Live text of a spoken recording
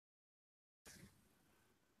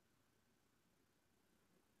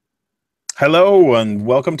Hello and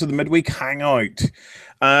welcome to the Midweek Hangout.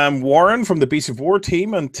 I'm Warren from the Beast of War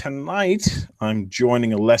team, and tonight I'm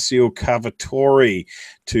joining Alessio Cavatore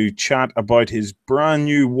to chat about his brand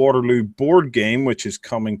new Waterloo board game, which is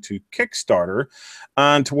coming to Kickstarter.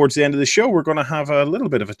 And towards the end of the show, we're going to have a little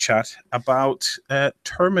bit of a chat about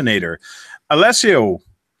Terminator. Alessio,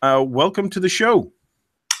 welcome to the show.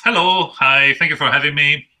 Hello, hi, thank you for having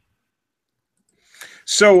me.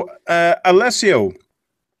 So, Alessio,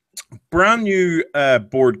 brand new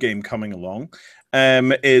board game coming along.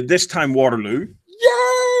 This time Waterloo.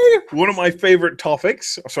 Yay! One of my favorite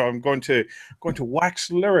topics. So I'm going to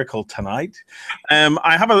wax lyrical tonight.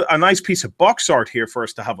 I have a nice piece of box art here for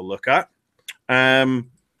us to have a look at.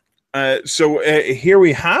 So here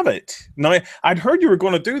we have it. Now, I'd heard you were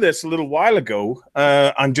going to do this a little while ago.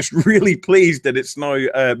 I'm just really pleased that it's now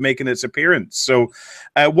making its appearance. So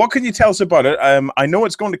what can you tell us about it? I know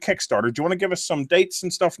it's going to Kickstarter. Do you want to give us some dates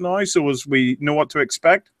and stuff now so as we know what to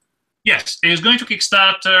expect? Yes, it's going to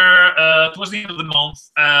Kickstarter towards the end of the month.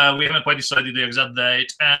 We haven't quite decided the exact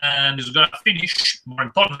date. And it's going to finish, more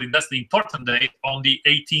importantly, that's the important date, on the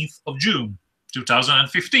 18th of June.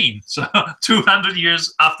 2015, so 200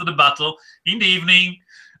 years after the battle, in the evening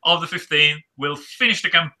of the 15th, we'll finish the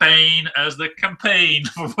campaign as the campaign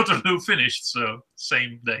for Waterloo finished. So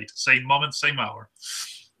same date, same moment, same hour.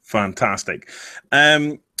 Fantastic.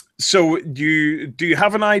 So do you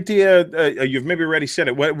have an idea? You've maybe already said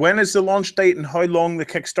it. When is the launch date and how long the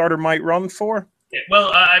Kickstarter might run for?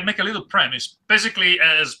 Well, I make a little premise. Basically,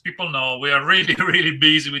 as people know, we are really, really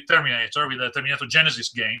busy with Terminator, with the Terminator Genesis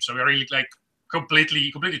game. So we're really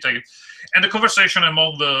completely taken. And the conversation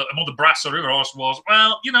among the brass or river horse was,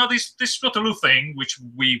 well, you know, this Waterloo thing, which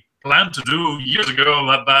we planned to do years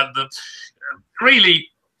ago, but really,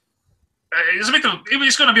 it's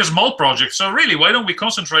going to be a small project. So really, why don't we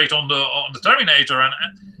concentrate on the Terminator? And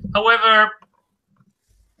however,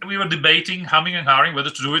 we were debating, humming and hawing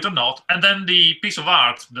whether to do it or not. And then the piece of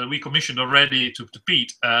art that we commissioned already to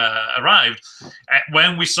Pete arrived.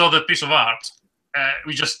 When we saw that piece of art,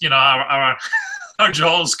 we just, our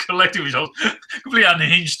jaws, collective jaws, completely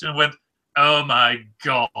unhinged and went, oh my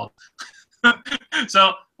God.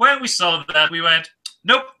 So when we saw that, we went,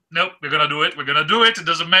 nope, we're going to do it. We're going to do it. It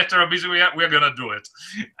doesn't matter how busy we are. We're going to do it.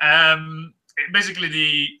 Basically,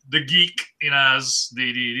 the geek in us,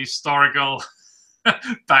 the historical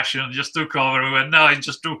passion just took over. We went, no, it's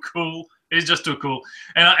just too cool. It's just too cool.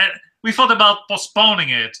 And we thought about postponing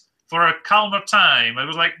it for a calmer time. I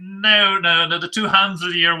was like, no, the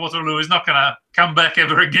 200-year Waterloo is not going to come back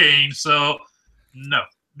ever again. So, no,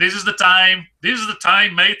 this is the time. This is the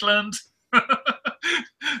time, Maitland.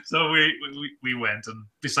 So we went and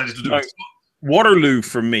decided to do it. Waterloo,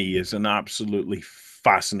 for me, is an absolutely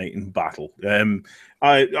fascinating battle.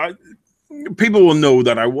 People will know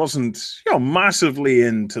that I wasn't, massively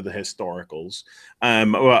into the historicals.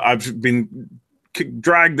 I've been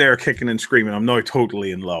dragged there kicking and screaming. I'm now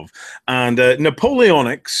totally in love. And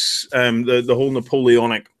Napoleonics, the whole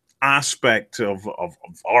Napoleonic aspect of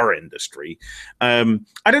our industry, I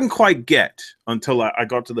didn't quite get until I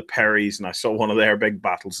got to the Perrys and I saw one of their big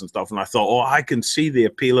battles and stuff, and I thought, oh, I can see the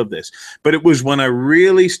appeal of this. But it was when I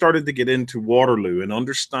really started to get into Waterloo and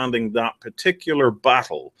understanding that particular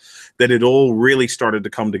battle that it all really started to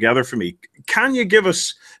come together for me. Can you give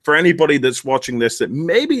us, for anybody that's watching this that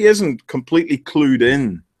maybe isn't completely clued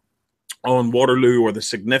in on Waterloo or the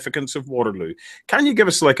significance of Waterloo, can you give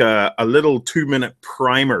us like a little 2-minute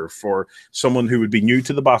primer for someone who would be new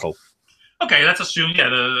to the battle? Okay, let's assume,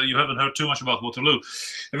 you haven't heard too much about Waterloo.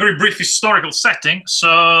 A very brief historical setting.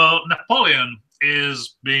 So Napoleon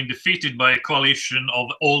is being defeated by a coalition of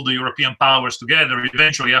all the European powers together,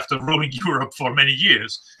 eventually after ruling Europe for many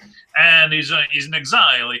years. And he's in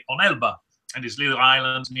exile on Elba, and this little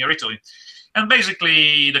island near Italy. And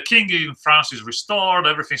basically, the king in France is restored.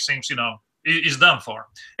 Everything seems, is done for.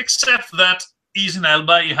 Except that he's in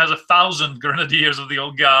Elba. He has 1,000 grenadiers of the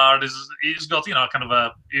old guard. He's got,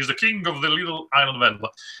 he's the king of the little island of Elba.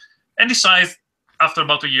 And decides, after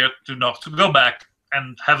about a year, to go back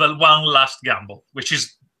and have one last gamble, which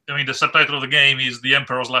is, the subtitle of the game is The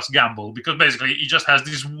Emperor's Last Gamble, because basically he just has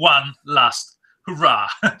this one last hurrah.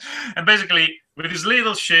 And basically, with his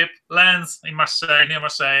little ship, lands in Marseille, near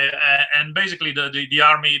Marseille, and basically the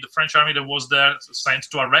army, the French army that was there, sent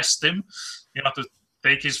to arrest him, to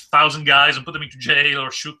take his 1,000 guys and put them into jail or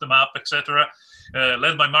shoot them up, etc.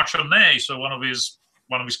 Led by Marshal Ney, so one of his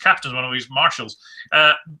captains, one of his marshals.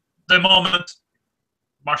 The moment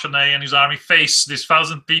Marshal Ney and his army face these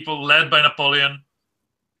 1,000 people led by Napoleon,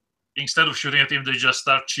 instead of shooting at him, they just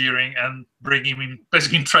start cheering and bring him in,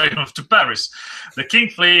 basically in triumph to Paris. The king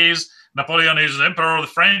flees. Napoleon is emperor of the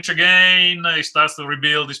French again. He starts to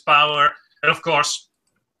rebuild his power. And of course,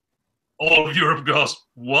 all of Europe goes,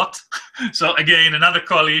 what? So again, another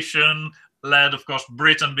coalition led, of course,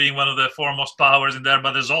 Britain being one of the foremost powers in there,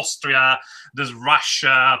 but there's Austria, there's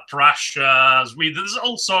Russia, Prussia, Sweden, there's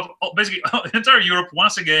all sorts of, basically, entire Europe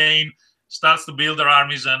once again starts to build their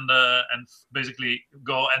armies and basically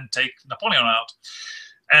go and take Napoleon out.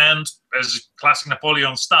 And as classic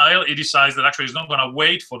Napoleon style, he decides that actually he's not going to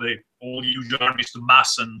wait for the all huge armies to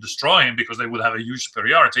mass and destroy him because they would have a huge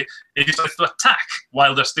superiority. He decides to attack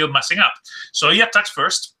while they're still messing up. So he attacks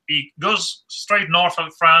first. He goes straight north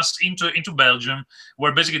of France into Belgium,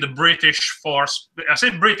 where basically the British force, I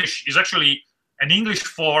say British, is actually an English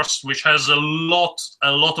force which has a lot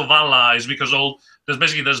of allies, because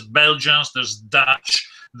there's Belgians, there's Dutch,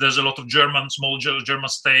 there's a lot of small German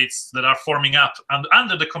states that are forming up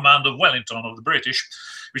under the command of Wellington of the British,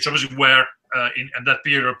 which obviously were in that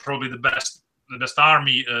period probably the best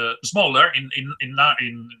army, smaller in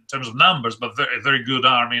terms of numbers, but very good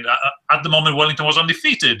army. At the moment, Wellington was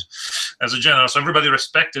undefeated as a general, so everybody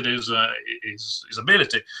respected his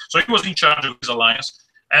ability. So he was in charge of his alliance.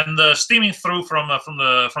 And steaming through from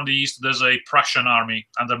the east, there's a Prussian army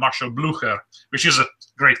under Marshal Blucher, which is a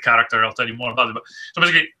great character. I'll tell you more about it. But, so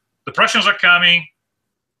basically, the Prussians are coming.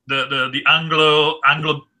 The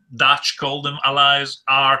Anglo-Dutch, call them allies,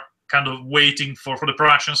 are kind of waiting for the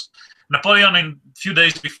Prussians. Napoleon, in a few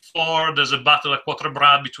days before, there's a battle at Quatre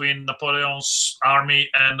Bras between Napoleon's army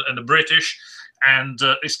and the British, and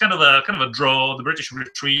it's kind of a draw. The British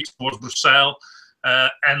retreat towards Brussels.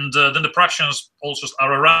 And then the Prussians also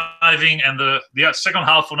are arriving, and the second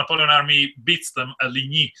half of Napoleon army beats them at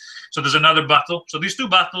Ligny. So there's another battle. So these two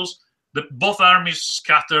battles, both armies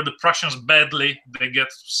scatter. The Prussians badly, they get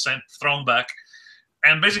thrown back.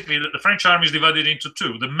 And basically, the French army is divided into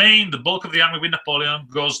two. The bulk of the army with Napoleon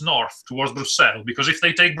goes north towards Brussels, because if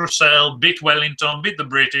they take Brussels, beat Wellington, beat the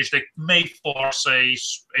British, they may force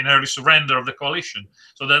an early surrender of the coalition.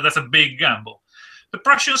 So that's a big gamble. The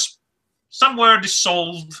Prussians somewhere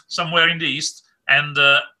dissolved, somewhere in the east, and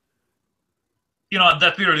at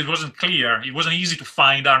that period it wasn't clear. It wasn't easy to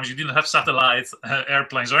find armies. You didn't have satellites,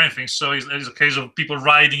 airplanes, or anything. So it's a case of people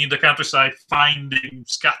riding in the countryside, finding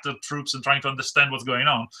scattered troops and trying to understand what's going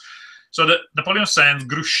on. So Napoleon sends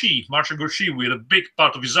Grouchy, Marshal Grouchy, with a big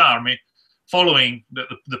part of his army, following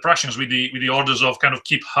the Prussians with the orders of kind of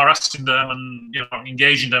keep harassing them and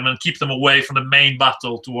engaging them and keep them away from the main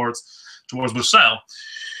battle towards Brussels.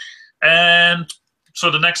 And so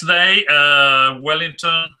the next day,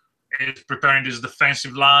 Wellington is preparing this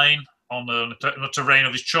defensive line on the terrain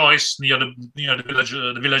of his choice near the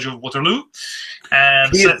village of Waterloo.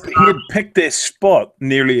 And he had picked this spot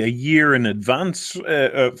nearly a year in advance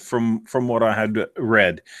from what I had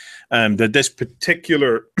read, that this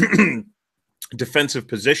particular defensive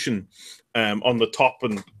position on the top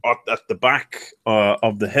and at the back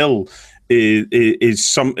of the hill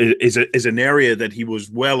is an area that he was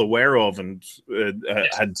well aware of and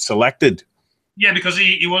had selected. Yeah, because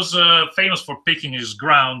he was famous for picking his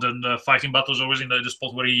ground and fighting battles always in the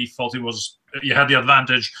spot where he thought he had the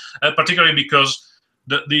advantage, particularly because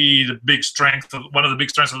the big strength one of the big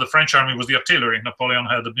strengths of the French army was the artillery. Napoleon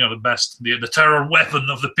had the best, the terror weapon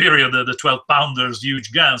of the period, the 12-pounders,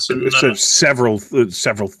 huge guns. And, so several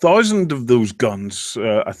thousand of those guns,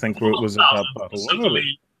 I think, was at that battle.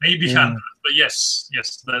 Certainly, maybe hundreds, but yes,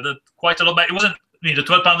 quite a lot. But it wasn't. I mean, the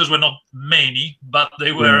 12-pounders were not many, but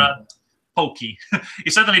they were pokey.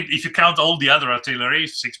 It's certainly, if you count all the other artillery,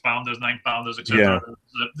 6-pounders, 9-pounders, etc.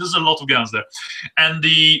 There's a lot of guns there, and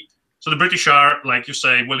so the British are, like you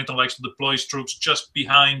say, Wellington likes to deploy his troops just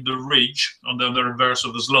behind the ridge on the reverse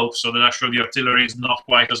of the slope, so that actually the artillery is not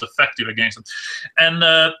quite as effective against them.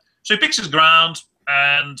 And so he picks his ground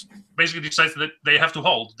and basically decides that they have to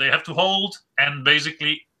hold. They have to hold and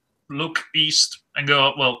basically look east and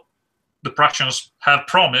go, well, the Prussians have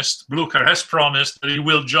promised, Blucher has promised that he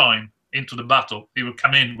will join into the battle. He will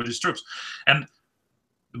come in with his troops. And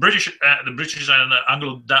the British and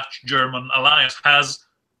Anglo-Dutch German alliance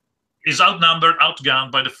is outnumbered,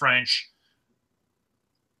 outgunned by the French,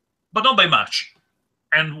 but not by much.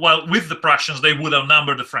 And while with the Prussians, they would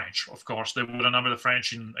outnumber the French. Of course, they would outnumber the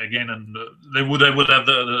French and they would have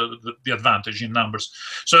the advantage in numbers.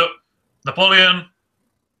 So Napoleon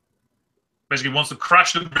basically wants to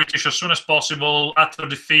crush the British as soon as possible, utter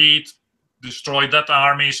defeat, destroy that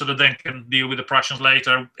army, so that they can deal with the Prussians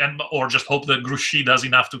later, or just hope that Grouchy does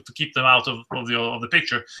enough to keep them out of the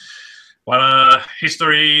picture. Well,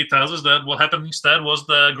 history tells us that what happened instead was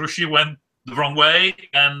that Grouchy went the wrong way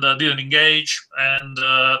and didn't engage, and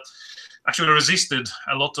actually resisted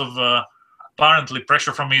a lot of apparently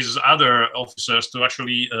pressure from his other officers to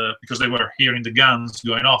actually, because they were hearing the guns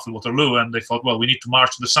going off at Waterloo, and they thought, well, we need to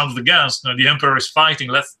march to the sound of the guns. The emperor is fighting.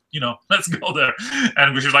 Let's go there.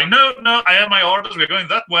 And which is like, no, I have my orders. We're going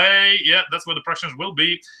that way. Yeah, that's where the Prussians will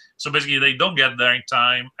be. So basically, they don't get there in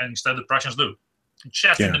time, and instead the Prussians do.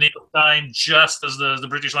 Just in the nick of time, just as the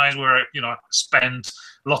British lines were, spent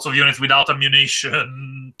lots of units without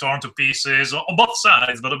ammunition, torn to pieces on both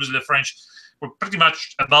sides. But obviously, the French were pretty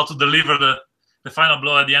much about to deliver the final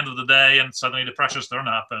blow at the end of the day, and suddenly the Prussians turn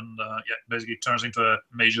up, and basically it turns into a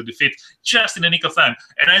major defeat just in the nick of time.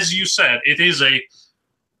 And as you said, it is a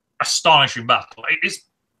astonishing battle.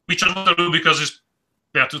 We chose Waterloo because it's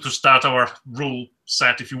to start our rule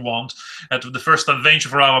set, if you want, the first adventure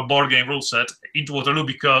for our board game rule set into Waterloo,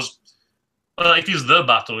 because it is the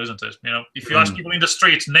battle, isn't it? If you ask people in the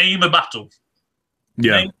streets, name a battle.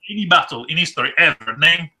 Name any battle in history ever.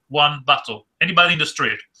 Name one battle. Anybody in the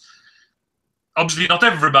street. Obviously, not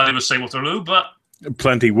everybody will say Waterloo, but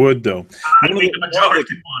plenty would, though.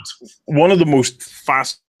 One of the most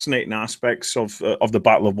fascinating aspects of the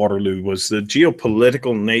Battle of Waterloo was the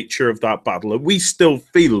geopolitical nature of that battle. We still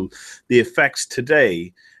feel the effects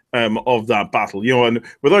today of that battle, and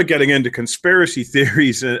without getting into conspiracy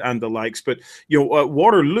theories and the likes, but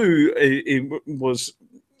Waterloo it was,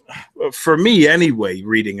 for me anyway,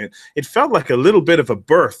 reading it, it felt like a little bit of a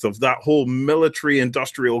birth of that whole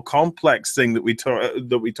military-industrial complex thing that we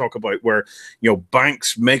talk about, where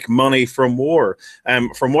banks make money from war.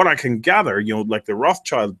 From what I can gather, like the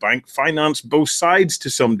Rothschild Bank financed both sides to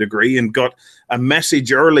some degree and got a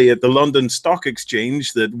message early at the London Stock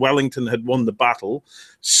Exchange that Wellington had won the battle,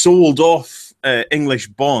 sold off English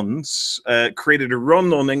bonds, created a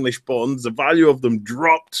run on English bonds. The value of them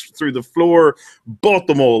dropped through the floor, bought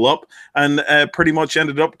them all up, and pretty much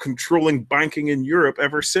ended up controlling banking in Europe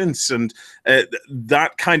ever since. And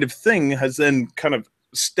that kind of thing has then kind of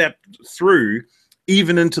stepped through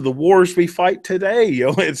even into the wars we fight today.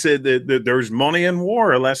 It's there's money in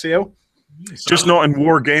war, Alessio, just not in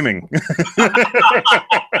war gaming.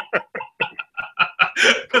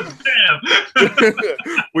 Damn.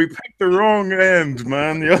 We picked the wrong end,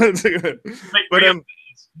 man. But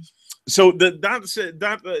so that's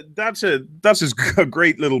a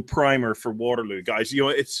great little primer for Waterloo, guys.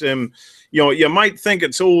 It's you might think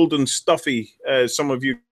it's old and stuffy. Some of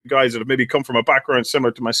you guys that have maybe come from a background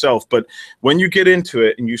similar to myself, but when you get into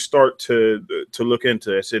it and you start to look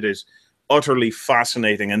into it, it is utterly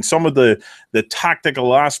fascinating. And some of the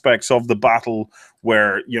tactical aspects of the battle,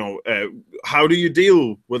 where how do you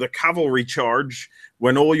deal with a cavalry charge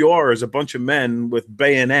when all you are is a bunch of men with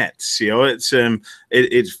bayonets?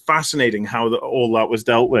 It's fascinating how all that was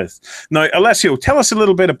dealt with. Now, Alessio, tell us a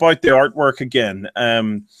little bit about the artwork again.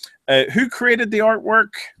 Who created the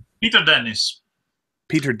artwork? Peter Dennis.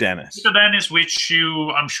 Peter Dennis. Peter Dennis, which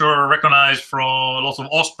you, I'm sure, recognize from a lot of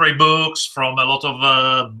Osprey books, from a lot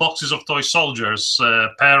of boxes of toy soldiers,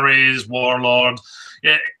 Paris, Warlord.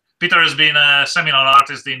 Yeah, Peter has been a seminal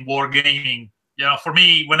artist in wargaming. For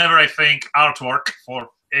me, whenever I think artwork for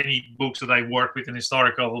any books that I work with in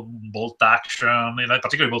historical, bolt action,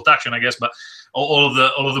 particularly bolt action, I guess, but all of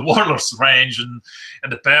the Warlords range and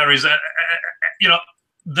the Paris,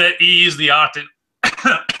 there is the artist.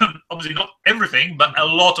 Obviously not everything, but a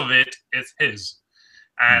lot of it is his.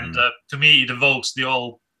 And to me, it evokes the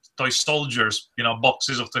old toy soldiers,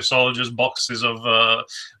 boxes of toy soldiers, boxes of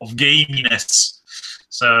gaminess.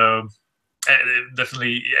 So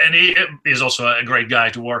definitely, and he is also a great guy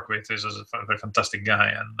to work with. He's a very fantastic guy,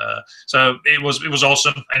 and so it was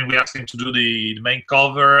awesome. And we asked him to do the main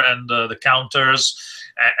cover and the counters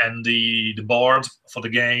and the board for the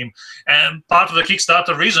game. And part of the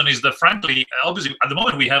Kickstarter reason is that, frankly, obviously, at the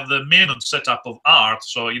moment we have the minimum setup of art.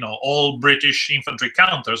 So all British infantry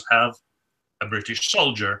counters have a British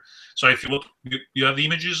soldier. So if you look, you have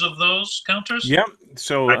images of those counters? Yeah.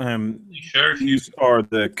 So these are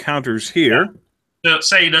the counters here. So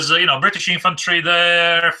say there's British infantry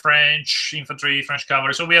there, French infantry, French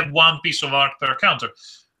cavalry. So we have one piece of art per counter.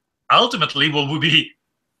 Ultimately, what would be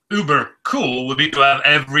uber cool would be to have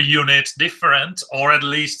every unit different, or at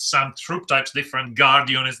least some troop types different, guard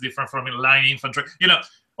units different from line infantry.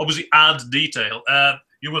 Obviously add detail.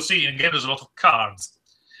 You will see again. There's a lot of cards.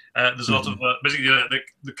 There's a lot of basically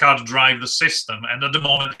the cards drive the system, and at the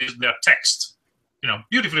moment they're text,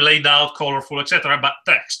 beautifully laid out, colorful, etc. But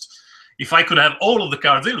text. If I could have all of the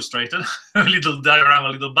cards illustrated, a little diagram, a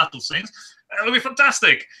little battle scenes, it would be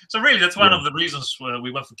fantastic. So really, that's one of the reasons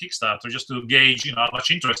we went for Kickstarter, just to gauge, how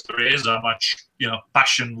much interest there is, how much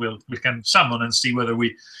passion we can summon, and see whether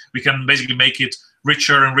we can basically make it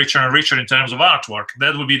richer and richer and richer in terms of artwork.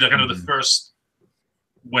 That would be the kind of the first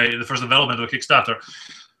the first development of a Kickstarter.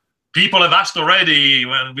 People have asked already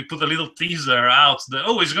when we put a little teaser out that,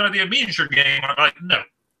 oh, it's going to be a miniature game. I'm like, no,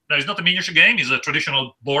 it's not a miniature game. It's a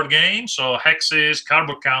traditional board game. So hexes,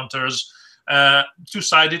 cardboard counters,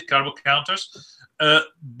 two-sided cardboard counters. And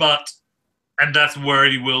that's where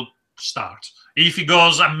it will start. If it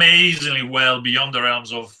goes amazingly well beyond the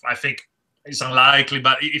realms of, I think it's unlikely,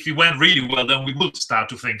 but if it went really well, then we would start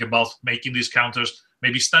to think about making these counters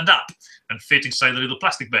maybe stand up and fit inside a little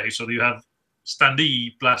plastic base, so that you have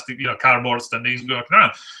standee plastic, cardboard standees going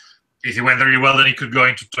around. If it went really well, then it could go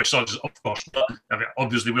into toy soldiers, of course. But I mean,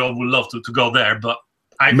 obviously, we all would love to go there, but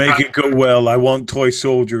make it go well. I want toy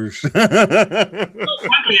soldiers. Well,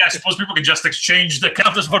 frankly, I suppose people can just exchange the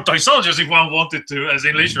counters for toy soldiers if one wanted to, as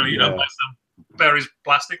in literally, buy some various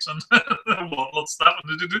plastics and whatnot stuff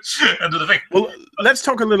and do the thing. Well, let's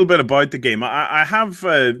talk a little bit about the game. I have,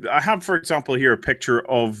 for example, here a picture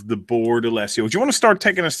of the board, Alessio. Do you want to start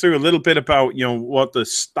taking us through a little bit about, what the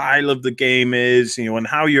style of the game is, and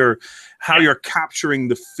how you're capturing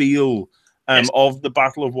the feel of the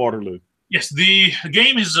Battle of Waterloo? Yes, the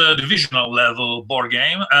game is a divisional level board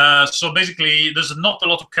game. So basically, there's not a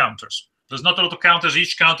lot of counters.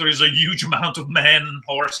 Each counter is a huge amount of men,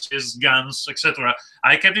 horses, guns, etc.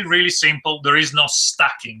 I kept it really simple. There is no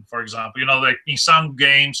stacking, for example. Like in some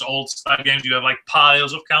games, old style games, you have like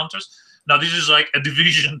piles of counters. Now this is like a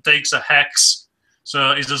division takes a hex.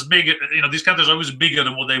 So it's as big, these counters are always bigger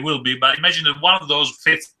than what they will be. But imagine that one of those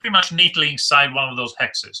fits pretty much neatly inside one of those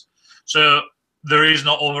hexes. So there is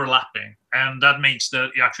no overlapping, and that makes that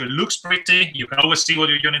it actually looks pretty. You can always see what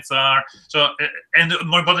your units are. So, and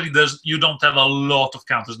more importantly, you don't have a lot of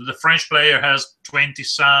counters. The French player has 20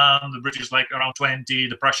 some, the British like around 20,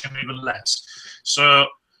 the Prussian even less. So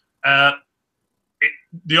the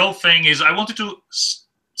whole thing is, I wanted to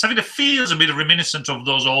something that feels a bit reminiscent of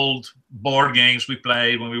those old board games we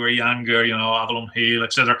played when we were younger, Avalon Hill,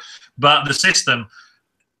 etc. But the system,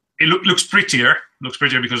 it looks prettier. Looks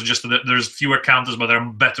prettier because just there's fewer counters, but they're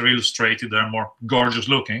better illustrated. They're more gorgeous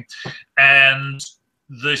looking, and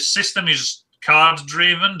the system is card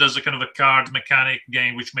driven. There's a kind of a card mechanic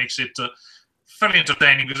game which makes it fairly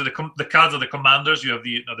entertaining because the cards are the commanders. You have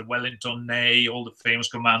the Wellington, Ney, all the famous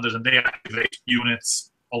commanders, and they activate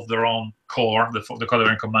units of their own core, the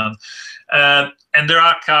color in command. And there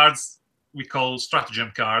are cards we call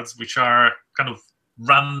stratagem cards, which are kind of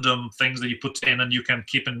random things that you put in and you can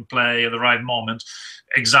keep in play at the right moment.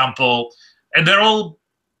 Example, and they're all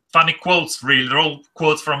funny quotes, really. They're all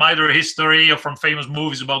quotes from either history or from famous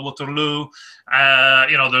movies about Waterloo.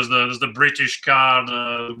 There's the British card,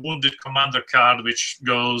 the Wounded Commander card, which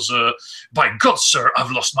goes, "By God, sir,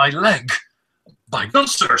 I've lost my leg. By God,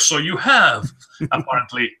 sir, so you have."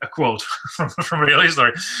 Apparently, a quote from real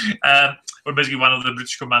history. Where basically one of the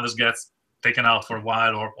British commanders gets taken out for a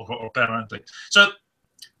while or permanently. So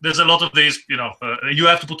there's a lot of these, you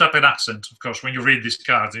have to put up an accent, of course, when you read these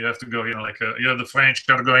cards. You have to go, you have the French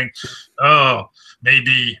card going, "Oh,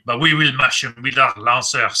 maybe, but we will mash him with our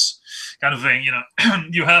lancers," kind of thing,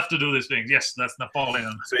 You have to do these things. Yes, that's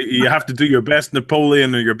Napoleon. So you have to do your best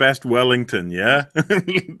Napoleon or your best Wellington, yeah?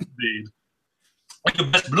 Indeed. Like your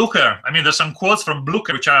best Blucher. I mean, there's some quotes from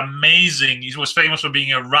Blucher which are amazing. He was famous for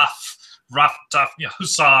being a rough, tough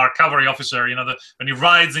hussar, cavalry officer. When he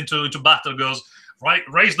rides into battle, goes, "Right,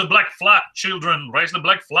 raise the black flag, children, raise the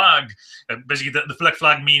black flag." Basically, the black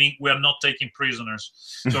flag meaning we are not taking prisoners.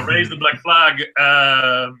 So raise the black flag.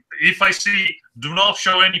 If I see, do not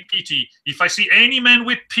show any pity. If I see any men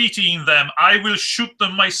with pity in them, I will shoot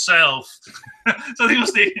them myself. So it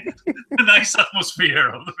was the nice atmosphere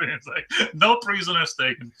of the film. It's like, no prisoners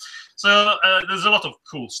taken. So there's a lot of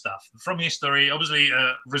cool stuff from history. Obviously,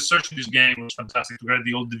 researching this game was fantastic to get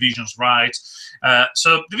the old divisions right.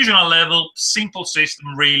 So divisional level, simple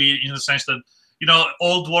system, really, in the sense that,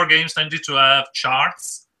 old war games tended to have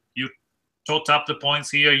charts. You tot up the points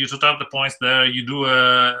here, you tot up the points there, you do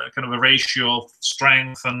a kind of a ratio of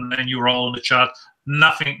strength, and then you roll on the chart.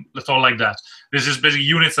 Nothing at all like that. This is basically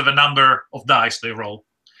units of a number of dice they roll.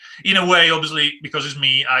 In a way, obviously, because it's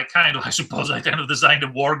me, I suppose I kind of designed a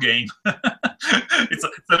war game. It's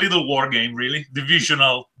a little war game, really.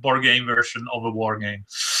 Divisional board game version of a war game.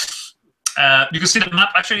 You can see the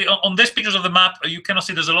map. Actually, on these pictures of the map, you cannot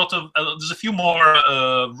see there's a few more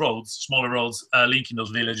roads, smaller roads, linking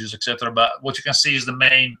those villages, etc. But what you can see is the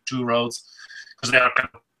main two roads, because they are kind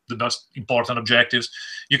of the most important objectives.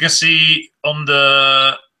 You can see on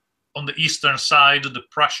the eastern side the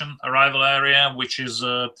Prussian arrival area, which is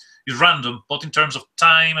random, both in terms of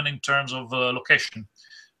time and in terms of location.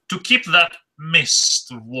 To keep that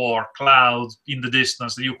mist war cloud in the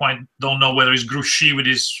distance that you quite don't know whether it's Grouchy with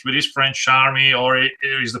his French army or it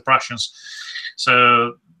is the Prussians.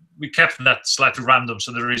 So we kept that slightly random,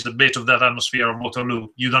 so there is a bit of that atmosphere of Waterloo.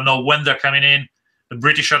 You don't know when they're coming in. The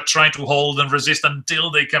British are trying to hold and resist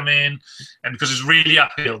until they come in, and because it's really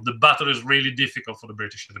uphill, the battle is really difficult for the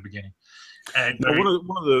British at the beginning. Now,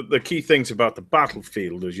 one of the key things about the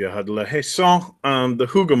battlefield is you had Le Haisson and the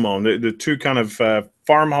Hougoumont, the two kind of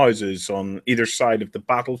farmhouses on either side of the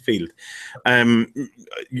battlefield.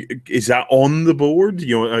 Is that on the board?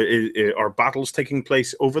 You know, are battles taking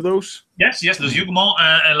place over those? Yes, the Hougoumont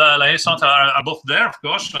and La Haisson are both there, of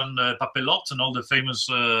course, and Papelotte and all the famous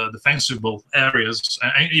defensible areas,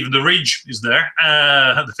 and even the ridge is there,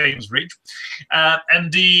 the famous ridge,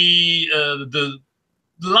 and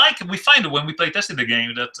like we find when we play testing the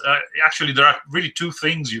game that actually there are really two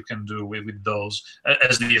things you can do with those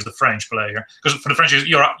as the French player, because for the French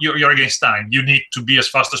you're against time. You need to be as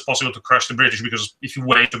fast as possible to crush the British, because if you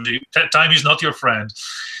wait, time is not your friend.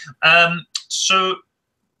 So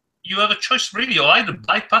you have a choice really of either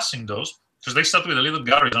bypassing those, because they start with a little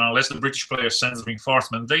garrison unless the British player sends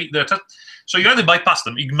reinforcement. So you either bypass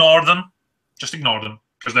them, just ignore them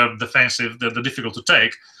because they're defensive, they're difficult to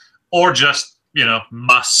take, or just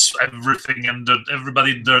mass everything and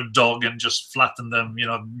everybody their dog and just flatten them,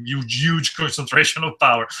 huge concentration of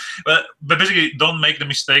power. But basically, don't make the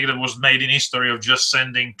mistake that was made in history of just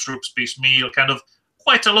sending troops piecemeal, kind of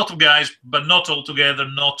quite a lot of guys, but not all together,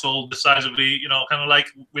 not all decisively, kind of like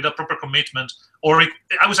with a proper commitment. Or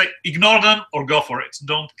I would say ignore them or go for it.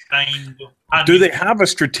 Don't kind of... Do they have a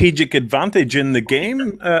strategic advantage in the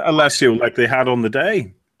game, Alessio, like they had on the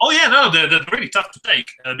day? Oh yeah, no, they're really tough to take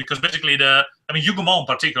because basically Hougoumont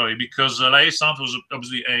particularly, because La Haisson was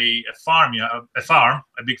obviously a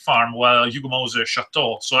big farm, while Hougoumont was a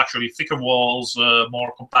chateau, so actually thicker walls,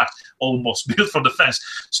 more compact, almost built for defense.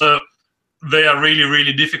 So they are really,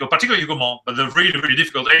 really difficult, particularly Hougoumont, but they're really, really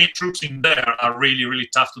difficult. Any troops in there are really, really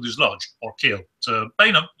tough to dislodge or kill. So, but,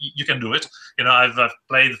 you can do it. I've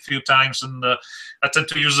played a few times, and I tend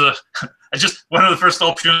to use just one of the first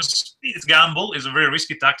options. It's gamble. It's a very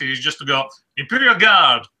risky tactic. Is just to go Imperial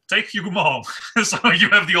Guard, take Hougoumont. So you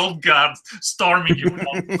have the old guard storming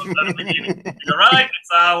Hougoumont. You're right, it's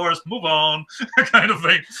ours. Move on, kind of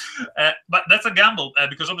thing. But that's a gamble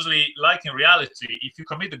because obviously, like in reality, if you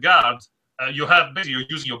commit the guard, you're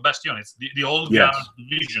using your best units. The old guard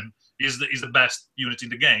division is the best unit in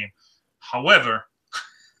the game. However,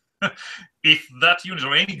 if that unit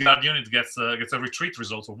or any guard unit gets a retreat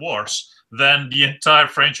result or worse, then the entire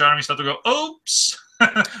French army starts to go, oops.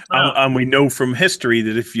 And we know from history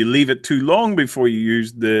that if you leave it too long before you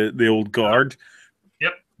use the old guard,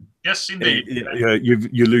 yes, indeed,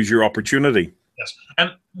 you lose your opportunity. Yes,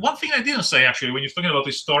 and one thing I didn't say actually when you're talking about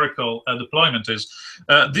historical deployment is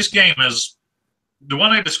this game is the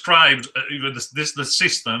one I described, the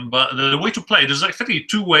system, but the way to play. There's effectively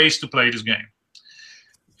two ways to play this game.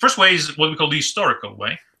 First way is what we call the historical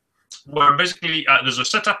way, where basically there's a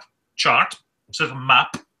setup chart, setup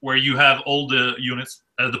map, where you have all the units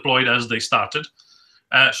deployed as they started.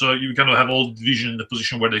 So you kind of have all division in the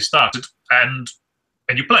position where they started, and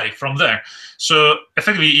you play from there. So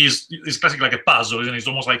effectively, it's classic like a puzzle, isn't it? It's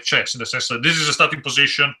almost like chess in the sense that this is a starting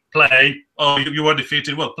position. Play. Oh, you were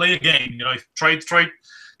defeated. Well, play again. Try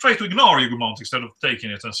to ignore Hougoumont instead of taking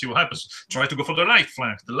it and see what happens. Try to go for the right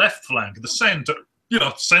flank, the left flank, the center.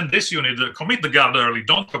 Send this unit, commit the guard early,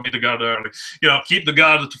 don't commit the guard early, keep the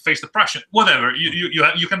guard to face the Prussian, whatever.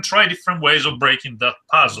 You can try different ways of breaking that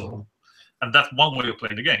puzzle, and that's one way of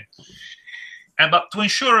playing the game. But to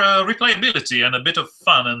ensure replayability and a bit of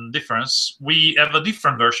fun and difference, we have a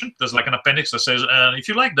different version. There's like an appendix that says, if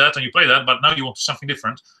you like that and you play that, but now you want something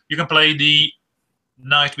different, you can play the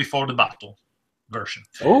night before the battle version.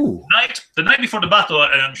 Oh, the night before the battle,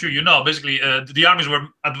 I'm sure basically the armies were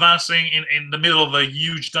advancing in the middle of a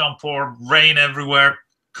huge downpour, rain everywhere,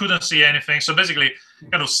 couldn't see anything. So basically,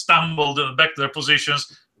 kind of stumbled back to their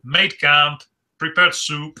positions, made camp, prepared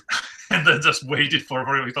soup, and then just waited for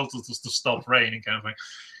it all to stop raining, kind of thing.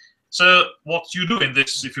 So what you do in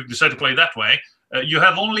this, if you decide to play that way, you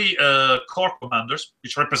have only corps commanders,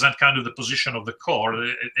 which represent kind of the position of the corps,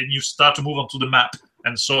 and you start to move onto the map,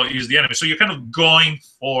 and so is the enemy. So you're kind of going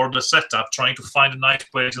for the setup, trying to find a nice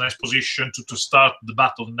place, a nice position to start the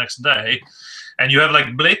battle the next day. And you have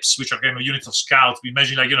like blips, which are kind of units of scouts.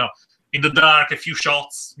 Imagine like, in the dark, a few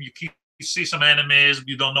shots, you see some enemies,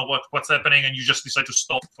 you don't know what's happening, and you just decide to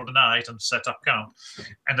stop for the night and set up camp.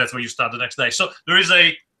 And that's where you start the next day. So there is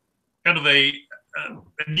a kind of a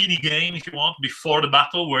a mini game, if you want, before the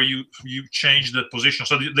battle, where you change the position.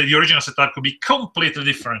 So the original setup could be completely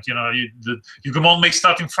different. You know, you can only make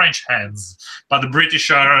starting French hands, but the British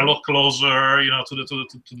are a lot closer, you know, to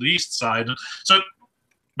the east side. So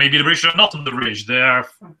maybe the British are not on the ridge; they are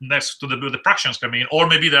next to the Prussians coming in, or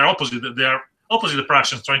maybe they're opposite. They are opposite the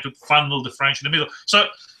Prussians, trying to funnel the French in the middle. So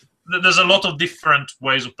there's a lot of different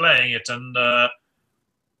ways of playing it, and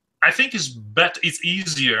I think it's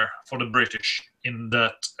easier for the British in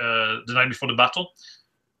that the night before the battle,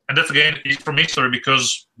 and that's again from history,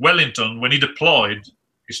 because Wellington, when he deployed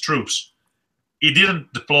his troops, he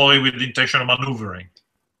didn't deploy with the intention of maneuvering.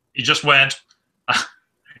 He just went.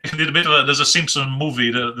 He did a bit of there's a Simpsons movie.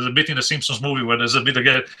 There's a bit in the Simpsons movie where there's a bit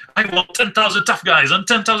again. I want 10,000 tough guys and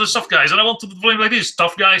 10,000 soft guys, and I want to deploy like this: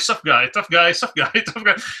 tough guy, soft guy, tough guy, soft guy, tough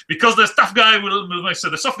guy. Because the tough guy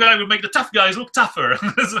the soft guy will make the tough guys look tougher.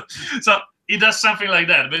 So he does something like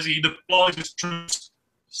that. Basically, he deploys his troops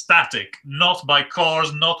static, not by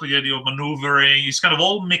corps, not with the idea of maneuvering. It's kind of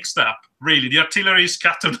all mixed up. Really, the artillery is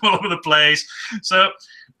scattered all over the place. So,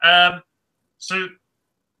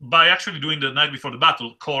 by actually doing the night before the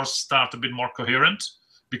battle, corps start a bit more coherent,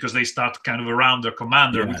 because they start kind of around their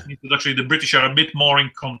commander, which means that actually the British are a bit more in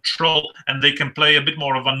control, and they can play a bit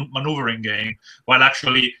more of a maneuvering game, while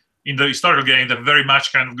actually in the historical game, they're very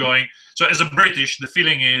much kind of going. So as a British, the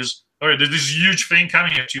feeling is, all right, there's this huge thing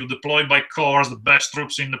coming at you, deployed by corps, the best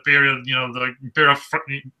troops in the period, you know, the Imperial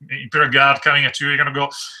Guard coming at you. You're going to go,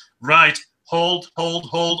 right, hold.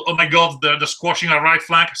 Oh my God, they're squashing our right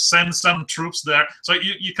flank. Send some troops there. So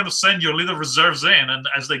you kind of send your little reserves in, and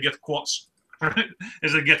as they get crushed by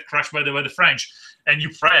the French, and you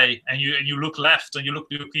pray, and you look left, and you look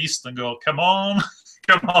east, and go, come on,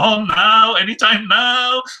 come on now, anytime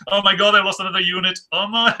now. Oh my God, I lost another unit. Oh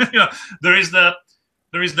my, you know, there is that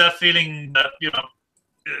feeling that, you know,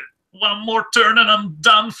 one more turn and I'm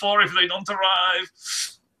done for if they don't arrive.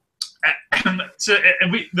 And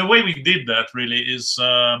the way we did that really is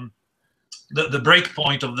the break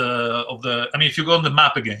point of the. I mean, if you go on the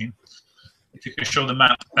map again, if you can show the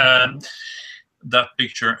map, that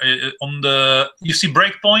picture you see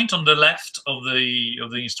breakpoint on the left of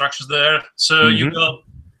the instructions there. So you go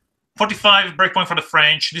 45 breakpoint for the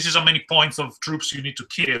French. This is how many points of troops you need to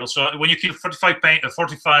kill. So when you kill 45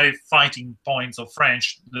 fighting points of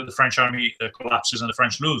French, the French army collapses and the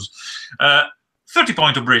French lose. 30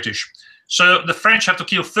 points of British. So the French have to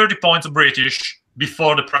kill 30 points of British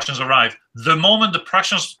before the Prussians arrive. The moment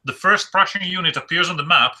the first Prussian unit appears on the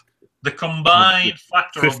map, the combined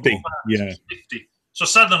factor 50, of both is 50. So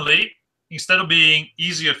suddenly, instead of being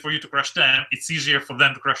easier for you to crush them, it's easier for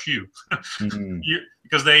them to crush you.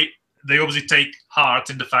 Because they obviously take heart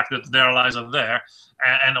in the fact that their allies are there.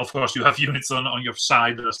 And of course, you have units on your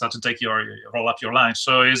side that start to roll up your line.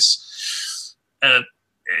 So it's... it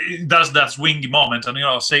does that swingy moment, and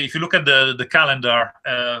say if you look at the calendar,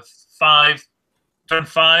 turn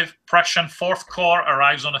 5, Prussian 4th Corps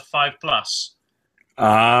arrives on a 5+.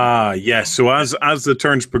 Ah, yes. So as the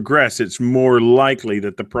turns progress, it's more likely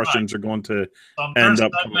that the Prussians are going to end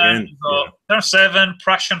up coming in. Turn 7,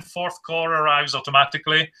 Prussian 4th Corps arrives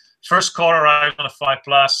automatically. 1st Corps arrives on a 5+.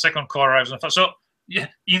 2nd Corps arrives on a 5. So yeah,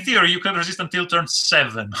 in theory, you can resist until turn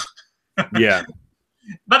 7. Yeah.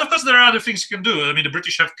 But of course, there are other things you can do. I mean, the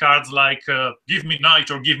British have cards like "Give me Knight"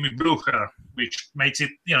 or "Give me Blucher," which makes it,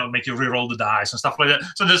 make you re-roll the dice and stuff like that.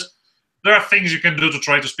 So there are things you can do to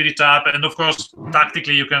try to speed it up. And of course,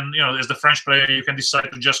 tactically, you can, as the French player, you can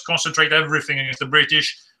decide to just concentrate everything against the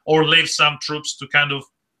British, or leave some troops to kind of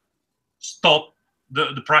stop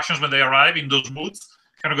the Prussians when they arrive in those woods.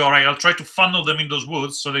 Kind of go, all right, I'll try to funnel them in those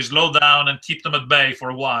woods so they slow down and keep them at bay for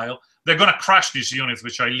a while. They're going to crush these units,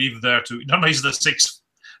 which I leave there to. Normally, it's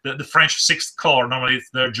the French 6th Corps. Normally, it's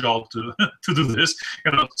their job to do this.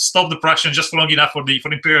 Stop the Prussians just long enough for the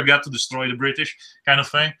Imperial Guard to destroy the British, kind of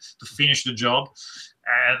thing, to finish the job.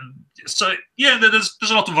 And so, yeah, there's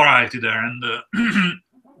a lot of variety there. And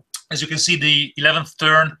as you can see, the 11th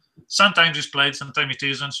turn sometimes is played, sometimes it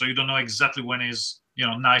isn't. So you don't know exactly when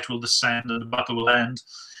night will descend and the battle will end.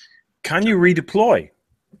 Can you redeploy?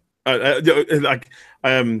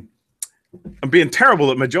 I'm being terrible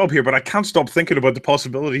at my job here, but I can't stop thinking about the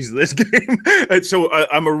possibilities of this game. So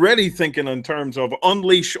I'm already thinking in terms of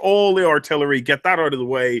unleash all the artillery, get that out of the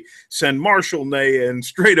way, send Marshal Ney in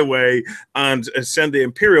straight away, and send the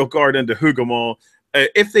Imperial Guard into Hougoumont.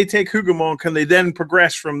 If they take Hougoumont, can they then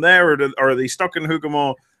progress from there, or are they stuck in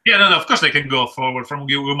Hougoumont? Yeah, no, of course they can go forward from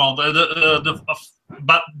Hougoumont.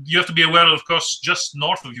 But you have to be aware, of course, just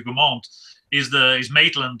north of Hougoumont is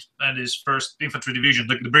Maitland and his first infantry division,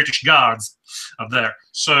 the British Guards up there.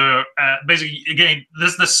 So basically, again,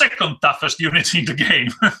 this is the second toughest unit in the game.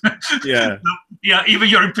 Yeah. Yeah, even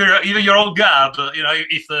your old guard,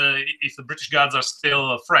 if the British Guards are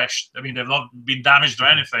still fresh, I mean, they've not been damaged or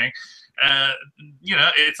anything.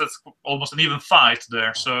 It's almost an even fight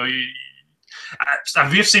there. So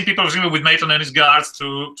we've seen people with Maitland and his guards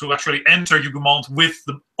to actually enter Hougoumont with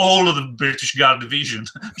all of the British Guard division,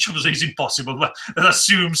 which obviously is impossible, but that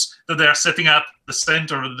assumes that they are setting up the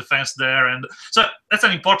center of the defense there. And so that's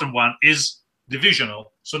an important one, is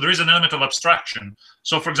divisional. So there is an element of abstraction.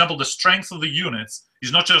 So, for example, the strength of the units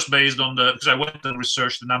is not just based on because I went and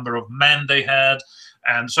researched the number of men they had.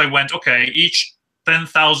 And so I went, okay, each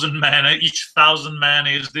 10,000 men, each 1,000 men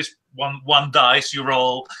is this one dice you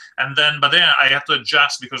roll, but then I have to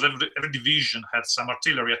adjust because every division had some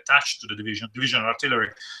artillery attached to the divisional artillery.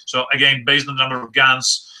 So again, based on the number of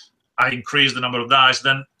guns, I increase the number of dice.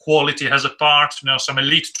 Then quality has a part. Some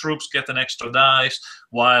elite troops get an extra dice,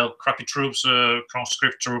 while crappy troops,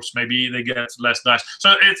 conscript troops, maybe they get less dice.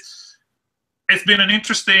 So it's been an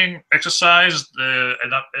interesting exercise.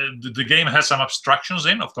 The game has some abstractions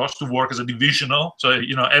in, of course, to work as a divisional. So,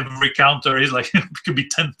 every counter is like, it could be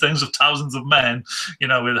tens of thousands of men,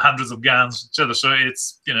 with hundreds of guns, etc. So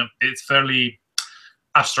it's fairly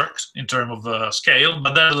abstract in terms of scale,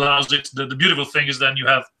 but that allows it. The beautiful thing is then you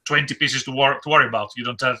have 20 pieces to worry about. You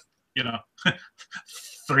don't have,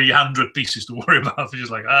 300 pieces to worry about. You're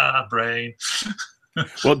just like, brain.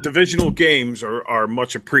 Well, divisional games are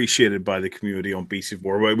much appreciated by the community on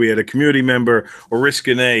BC4. We had a community member,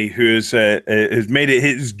 Oriskine, who has made it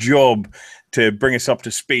his job to bring us up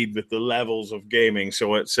to speed with the levels of gaming.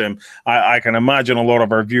 So it's I can imagine a lot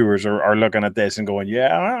of our viewers are looking at this and going,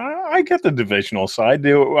 yeah, I get the divisional side.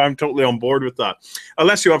 I'm totally on board with that.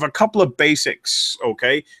 Alessio, I have a couple of basics,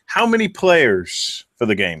 okay? How many players for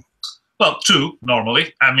the game? Well, 2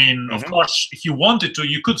 normally. I mean, of course, if you wanted to,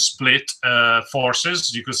 you could split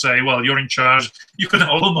forces. You could say, well, you're in charge. You could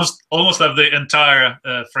almost have the entire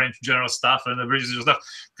French general staff and the British general staff,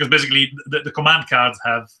 because basically the command cards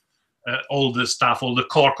have all the staff, all the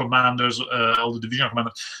corps commanders, all the divisional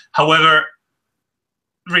commanders. However,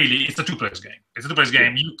 really, it's a 2-player game. It's a 2-player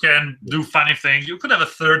game. You can do funny things. You could have a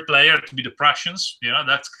 3rd player to be the Prussians.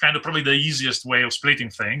 That's kind of probably the easiest way of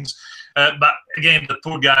splitting things. But again, the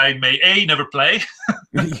poor guy may never play.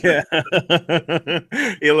 Yeah,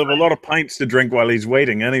 he'll have a lot of pints to drink while he's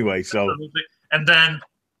waiting anyway. So, and then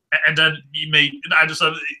you may.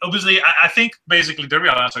 Obviously, I think basically the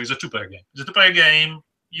real answer is a 2-player game. It's a 2-player game.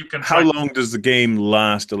 You can. How long does the game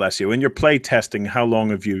last, Alessio? In your play testing, how long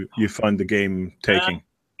have you found the game taking?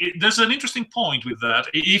 There's an interesting point with that.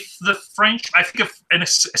 If the French, I think a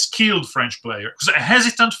skilled French player, because a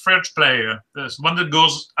hesitant French player, there's one that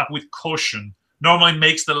goes up with caution, normally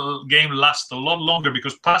makes the game last a lot longer,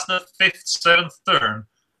 because past the 5th, 7th turn,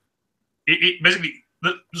 it basically,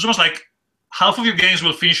 it's almost like half of your games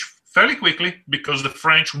will finish fairly quickly because the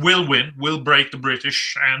French will win, will break the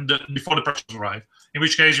British, and before the Prussians arrive. In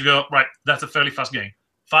which case you go, right, that's a fairly fast game.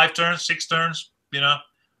 5 turns, 6 turns,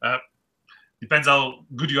 depends how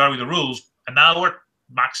good you are with the rules. An hour,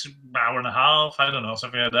 maximum hour and a half, I don't know,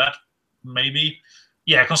 something like that, maybe.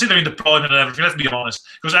 Yeah, considering deployment and everything, let's be honest.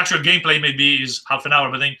 Because actual gameplay maybe is half an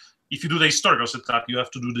hour, but then if you do the historical setup, you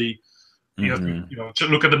have to do you have to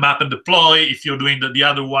look at the map and deploy. If you're doing the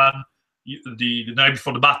other one, the night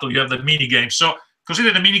before the battle, you have the mini game. So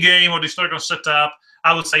consider the mini game or the historical setup,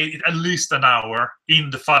 I would say at least an hour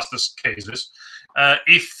in the fastest cases.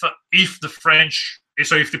 If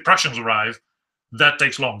the Prussians arrive, that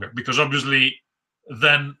takes longer, because obviously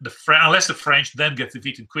then unless the French then get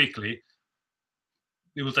defeated quickly,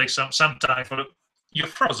 it will take some time for You're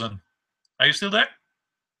frozen. Are you still there?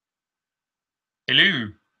 Hello?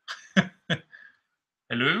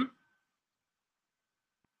 Hello?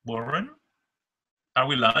 Warren? Are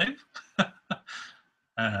we live?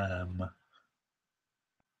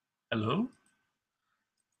 Hello?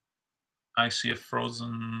 I see a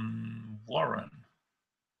frozen Warren.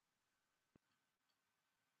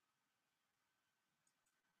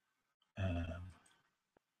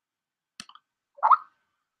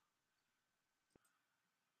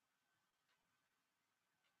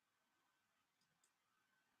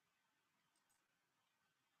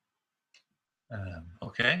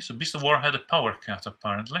 Okay, so Beast of War had a power cut,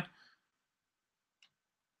 apparently.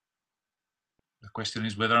 The question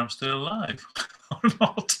is whether I'm still alive or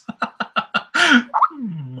not.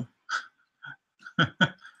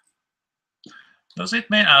 Does it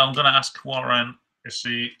mean I'm going to ask Warren to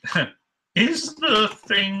see, is the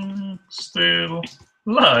thing still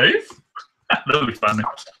live? That'll be funny.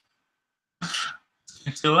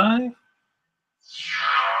 It's still live?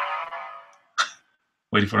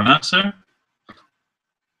 Waiting for an answer.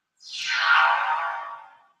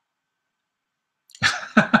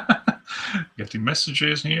 Getting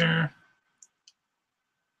messages here.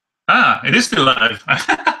 Ah, it is still live.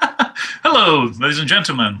 Hello, ladies and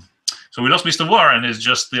gentlemen. So we lost Mr. Warren. It's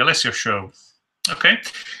just the Alessio show. Okay.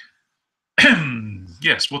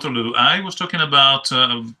 Yes, Waterloo. I was talking about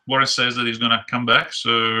Warren says that he's going to come back.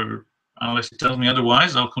 So unless he tells me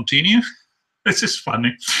otherwise, I'll continue. This is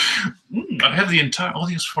funny. I have the entire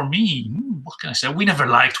audience for me. What can I say? We never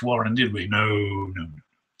liked Warren, did we? No.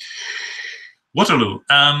 Waterloo.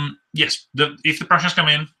 Yes, if the Prussians come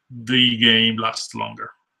in, the game lasts longer.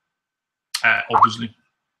 Obviously.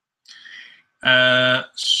 I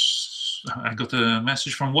got a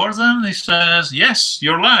message from Warden. He says, yes,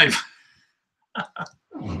 you're live.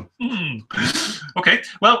 Okay,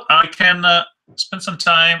 well, I can spend some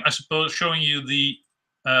time, I suppose, showing you the,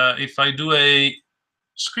 if I do a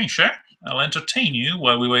screen share, I'll entertain you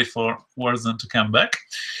while we wait for Warden to come back.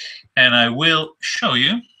 And I will show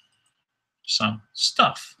you some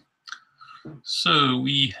stuff. So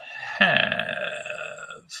we have,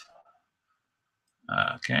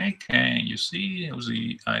 okay, can you see?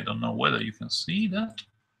 I don't know whether you can see that.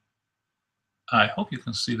 I hope you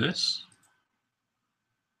can see this.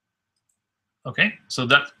 Okay, so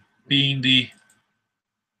that being the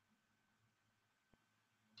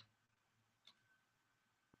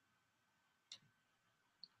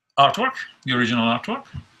artwork, the original artwork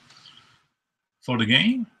for the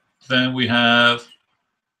game. Then we have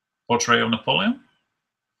Portrait of Napoleon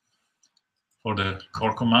for the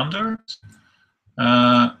Corps Commander.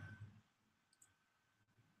 The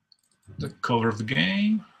cover of the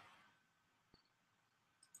game.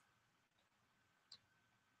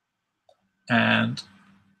 And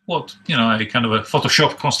what, a kind of a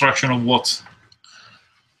Photoshop construction of what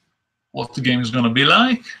the game is going to be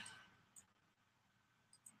like.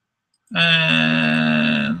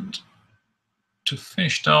 And to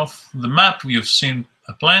finish off the map, you've seen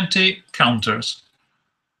plenty counters.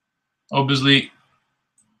 Obviously,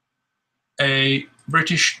 a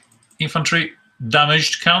British infantry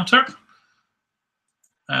damaged counter.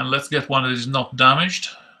 And let's get one that is not damaged,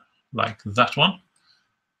 like that one.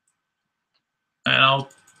 And I'll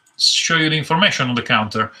show you the information on the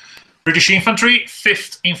counter. British infantry,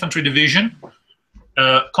 5th Infantry Division,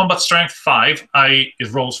 combat strength 5, i.e.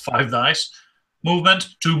 it rolls 5 dice,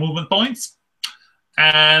 movement 2 movement points,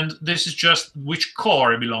 and this is just which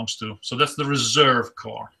corps it belongs to. So that's the reserve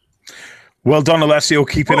corps. Well done, Alessio,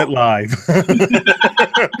 keeping it live.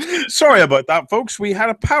 Sorry about that, folks. We had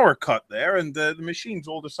a power cut there, and the machines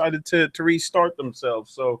all decided to restart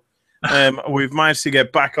themselves. So we've managed to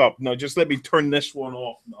get back up. Now, just let me turn this one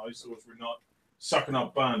off now, so we're not sucking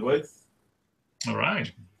up bandwidth. All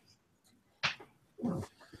right.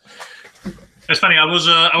 It's funny. I was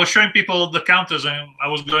showing people the counters, and I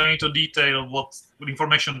was going into detail of what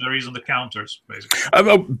information there is on the counters, basically.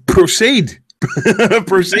 Proceed.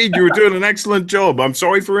 Proceed. You were doing an excellent job. I'm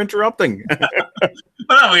sorry for interrupting.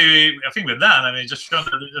 Well, I think we're done. I mean, just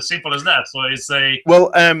as simple as that. So it's a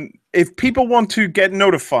well. If people want to get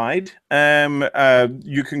notified,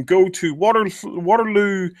 you can go to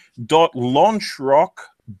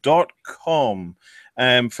waterloo.launchrock.com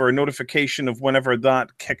for a notification of whenever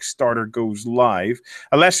that Kickstarter goes live.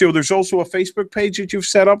 Alessio, there's also a Facebook page that you've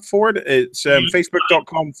set up for it. It's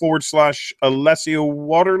facebook.com/Alessio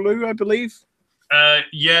Waterloo, I believe.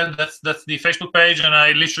 Yeah, that's the Facebook page, and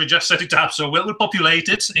I literally just set it up. So we'll populate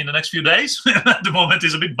it in the next few days. At the moment,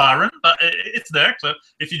 it's a bit barren, but it's there. So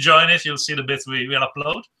if you join it, you'll see the bits we'll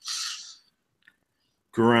upload.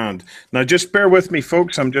 Grand. Now, just bear with me,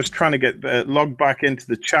 folks. I'm just trying to get logged back into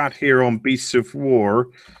the chat here on Beasts of War,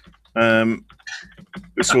 so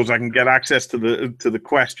as I can get access to the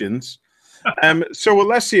questions. So,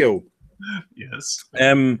 Alessio. Yes.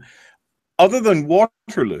 Other than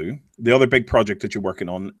Waterloo, the other big project that you're working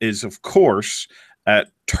on is, of course,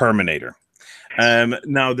 Terminator.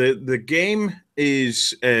 Now, the game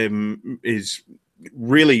is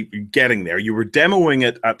really getting there. You were demoing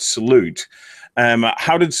it at Salute.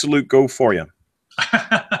 How did Salute go for you?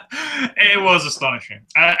 It was astonishing.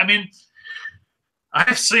 I mean, I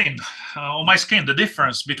have seen on my skin the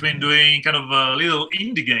difference between doing kind of little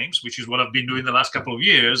indie games, which is what I've been doing the last couple of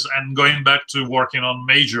years, and going back to working on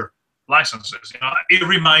major licenses. It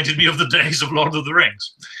reminded me of the days of Lord of the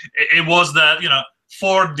Rings. It was that,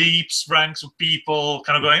 4 deep ranks of people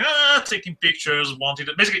kind of going, taking pictures, wanting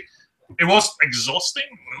to. Basically, it was exhausting.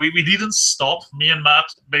 We didn't stop. Me and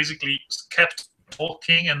Matt basically kept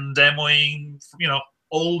talking and demoing,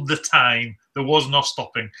 all the time. There was no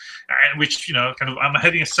stopping, and which, you know, kind of, I'm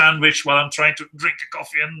having a sandwich while I'm trying to drink a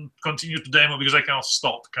coffee and continue to demo because I cannot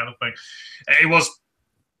stop, kind of thing. It was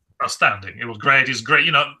outstanding. It was great. It's great.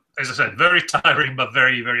 You know, as I said, very tiring but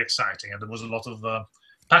very, very exciting, and there was a lot of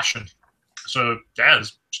passion. So yeah,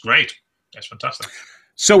 it's great. It's fantastic.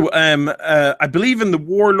 So I believe in the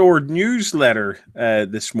Warlord newsletter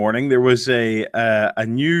this morning there was a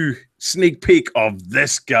new sneak peek of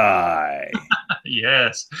this guy.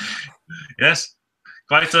 Yes, yes,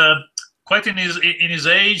 quite in his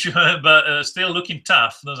age, but still looking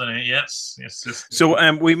tough, doesn't he? Yes, yes. Yes.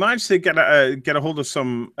 So we managed to get a hold of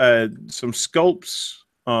some sculpts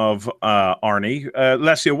of Arnie.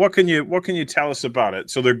 Alessio, what can you tell us about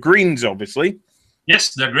it? So they're greens, obviously.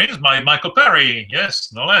 Yes, they're greens by Michael Perry.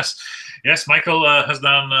 Yes, no less. Yes, Michael has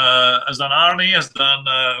done Arnie, has done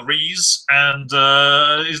Reese, and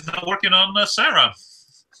is now working on Sarah.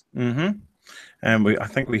 Mm-hmm. And I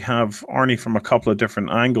think we have Arnie from a couple of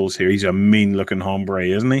different angles here. He's a mean-looking hombre,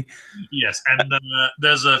 isn't he? Yes, and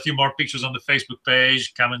there's a few more pictures on the Facebook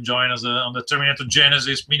page. Come and join us on the Terminator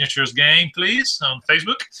Genesis miniatures game, please, on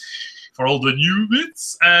Facebook for all the new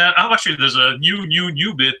bits. Actually, there's a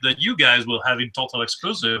new bit that you guys will have in total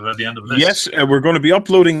exclusive at the end of this. Yes, we're going to be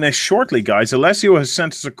uploading this shortly, guys. Alessio has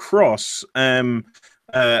sent us across a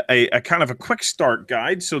kind of a quick start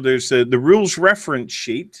guide. So there's the rules reference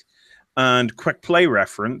sheet and quick play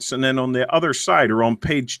reference, and then on the other side, or on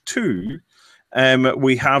page 2,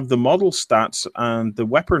 we have the model stats and the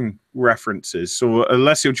weapon references. So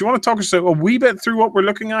Alessio, do you want to talk us a wee bit through what we're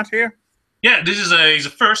looking at here? Yeah, this is a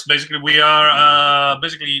first. Basically, we are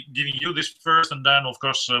basically giving you this first, and then of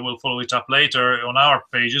course we'll follow it up later on our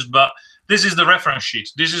pages. But this is the reference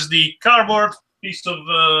sheet. This is the cardboard piece of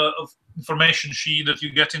information sheet that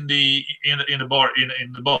you get in the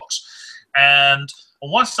box, and on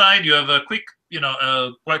one side you have a quick,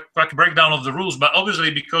 quick breakdown of the rules. But obviously,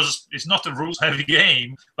 because it's not a rules-heavy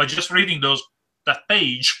game, by just reading that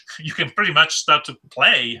page, you can pretty much start to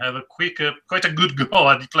play, have a quite a good go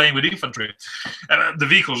at playing with infantry. The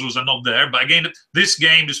vehicles rules are not there, but again, this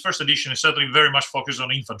first edition is certainly very much focused on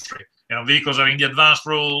infantry. You know, vehicles are in the advanced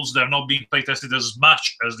rules; they're not being playtested as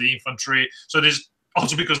much as the infantry. So there's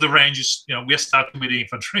also, because the range is, we're starting with the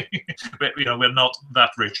infantry, but, we're not that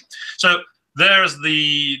rich. So there's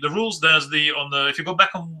the rules. There's if you go back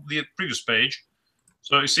on the previous page.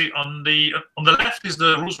 So you see on the left is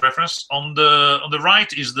the rules reference. On the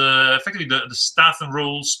right is effectively the stats and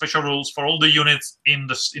rules, special rules for all the units in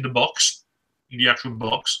the box, in the actual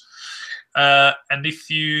box. And if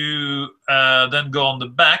you then go on the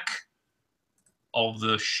back of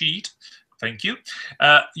the sheet, thank you.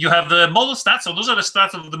 You have the model stats. So those are the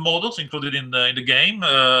stats of the models included in the game.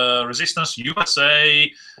 Resistance,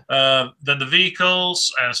 USA, then the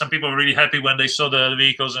vehicles. And some people are really happy when they saw the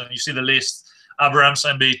vehicles, and you see the list. Abrams,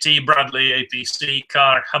 MBT, Bradley, APC,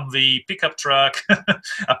 car, Humvee, pickup truck,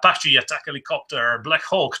 Apache attack helicopter, Black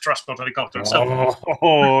Hawk transport helicopter.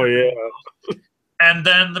 Oh, yeah. And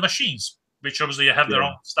then the machines, which obviously have their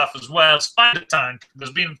own stuff as well. Spider tank.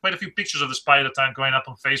 There's been quite a few pictures of the spider tank going up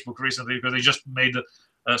on Facebook recently because they just made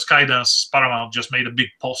Skydance Paramount just made a big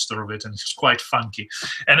poster of it, and it's quite funky.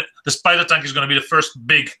 And the spider tank is going to be the first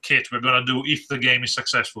big kit we're going to do if the game is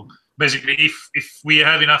successful. Basically, if we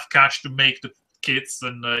have enough cash to make the kits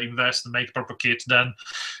and invest and make proper kits, then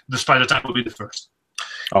the spider tank will be the first.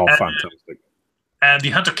 Oh, fantastic. And the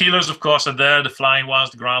hunter killers, of course, are there, the flying ones,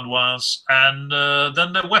 the ground ones, and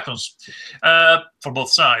then the weapons for both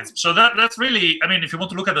sides. So that's really, I mean, if you want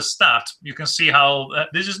to look at the stat, you can see how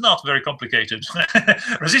this is not very complicated.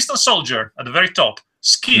 Resistance soldier at the very top,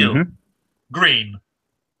 skill, green,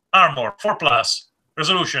 armor, 4+,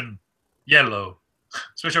 resolution, yellow.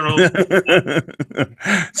 Special rules.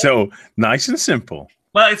 So nice and simple.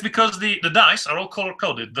 Well, it's because the dice are all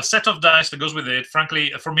color-coded. The set of dice that goes with it,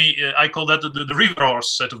 frankly, for me, I call that the river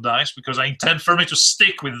horse set of dice, because I intend for me to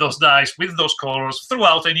stick with those dice, with those colors,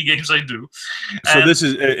 throughout any games I do. So and this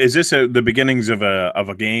is this the beginnings of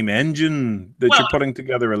a game engine that you're putting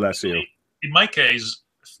together, Alessio? In my case,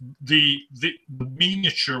 the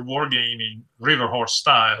miniature wargaming river horse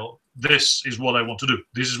style, this is what I want to do.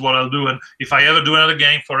 This is what I'll do. And if I ever do another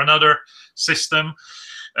game for another system,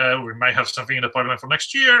 we might have something in the pipeline for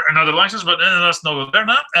next year, another license, but let's not go there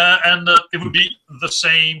now. And it would be the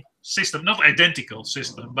same system, not identical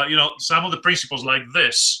system, but some of the principles like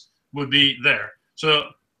this would be there. So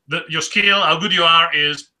your skill, how good you are,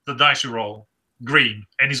 is the dice you roll, green,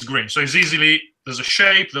 and it's green. So it's easily, there's a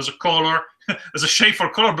shape, there's a color, there's a shape for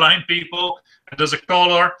colorblind people, and there's a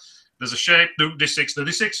color, there's a shape, D6. The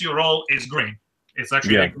D6 you roll is green. It's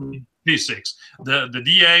actually a green D6. The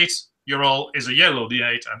D8 your roll is a yellow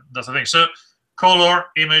D8, and that's the thing. So color,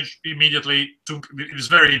 image, immediately, it is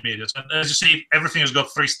very immediate. And as you see, everything has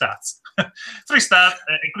got 3 stats. 3 stats,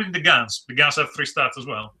 including the guns. The guns have 3 stats as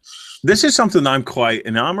well. This is something I'm quite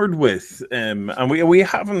enamored with, and we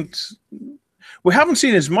haven't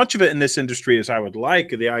seen as much of it in this industry as I would like.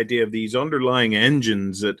 The idea of these underlying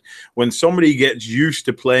engines, that when somebody gets used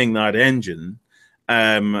to playing that engine,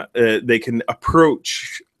 they can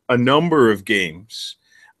approach a number of games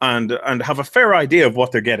and have a fair idea of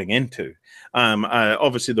what they're getting into.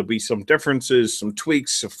 Obviously, there'll be some differences, some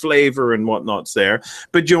tweaks of flavor and whatnot's there.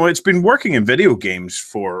 But, you know, it's been working in video games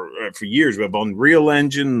for years. We have Unreal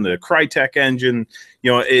Engine, the Crytek engine.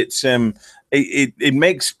 You know, it's it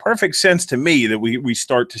makes perfect sense to me that we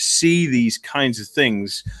start to see these kinds of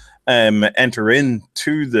things enter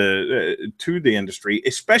into the industry,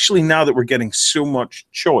 especially now that we're getting so much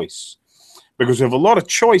choice. Because we have a lot of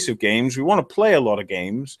choice of games. We want to play a lot of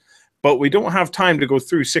games, but we don't have time to go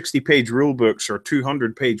through 60-page rule books or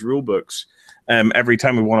 200-page rule books every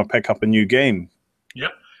time we want to pick up a new game.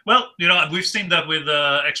 Yep. Well, you know, we've seen that with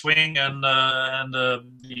X-Wing and the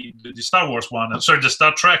Star Wars one. Sorry, the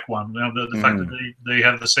Star Trek one. You know, the fact that they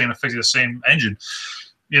have the same, effectively the same engine.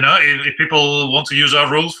 You know, if people want to use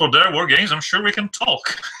our rules for their war games, I'm sure we can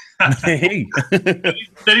talk. Hey.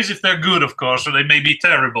 That is, if they're good, of course, or they may be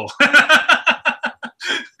terrible.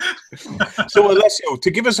 So, Alessio,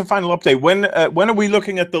 to give us a final update, when are we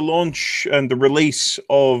looking at the launch and the release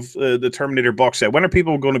of the Terminator box set? When are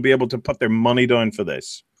people going to be able to put their money down for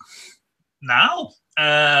this? Now,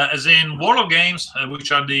 as in Warlord Games,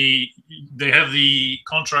 which are they have the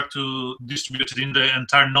contract to distribute it in the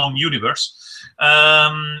entire known universe.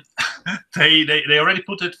 They already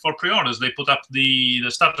put it for pre-orders. They put up the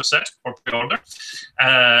starter set for pre-order,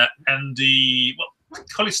 and the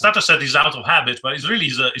call it starter set is out of habit, but it's really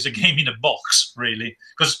is a game in a box, really,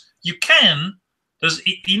 because there's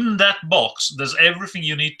in that box there's everything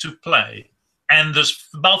you need to play, and there's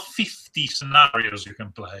about 50 scenarios you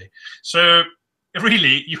can play. So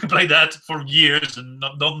really, you can play that for years and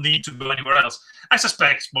don't need to go anywhere else. I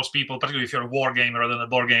suspect most people, particularly if you're a war gamer rather than a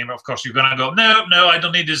board gamer, of course, you're gonna go, no, I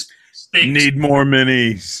don't need this. Sticks. Need more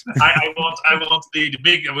minis. I want the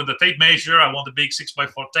big with the tape measure. I want the big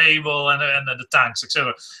 6x4 table and the tanks,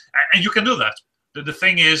 etc. And you can do that. The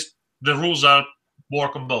thing is, the rules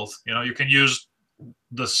work on both. You know, you can use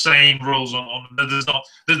the same rules on.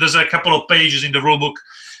 There's a couple of pages in the rule book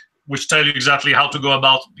which tell you exactly how to go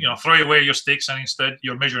about. You know, throw away your sticks and instead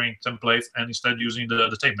your measuring template, and instead using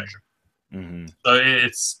the tape measure. Mm-hmm. So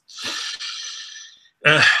it's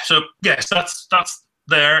so yes, that's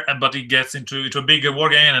there, but it gets into a bigger war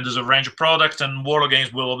game, and there's a range of products, and Warlord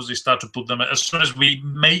Games will obviously start to put them as soon as we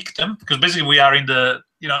make them, because basically we are in the,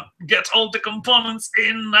 you know, get all the components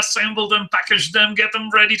in, assemble them, package them, get them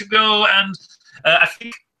ready to go, and I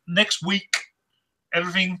think next week,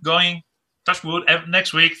 everything going, touch wood,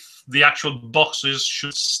 next week the actual boxes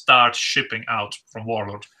should start shipping out from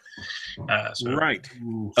Warlord. Right.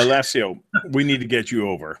 Alessio, we need to get you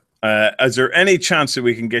over. Is there any chance that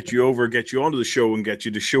we can get you over, get you onto the show, and get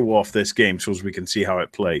you to show off this game so as we can see how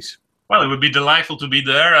it plays? Well, it would be delightful to be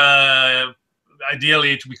there.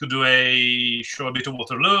 Ideally, we could do show a bit of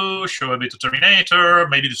Waterloo, show a bit of Terminator,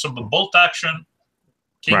 maybe do some bolt action.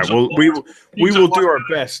 Right, well, we will do our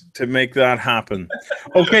best to make that happen.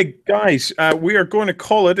 Okay, guys, we are going to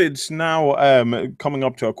call it. It's now coming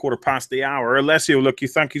up to 1:15. Alessio, look,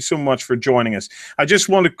 thank you so much for joining us. I just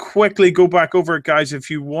want to quickly go back over it, guys.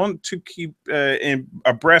 If you want to keep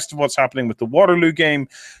abreast of what's happening with the Waterloo game,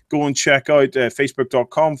 go and check out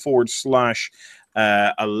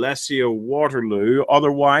facebook.com/Alessio Waterloo.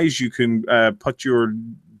 Otherwise, you can put your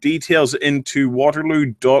details into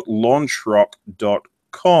waterloo.launchrock.com.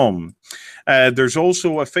 There's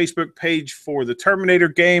also a Facebook page for the Terminator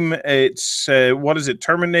game. It's what is it?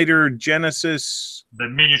 Terminator Genesis, the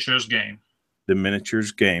miniatures game. The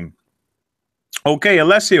miniatures game. Okay,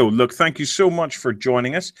 Alessio, look, thank you so much for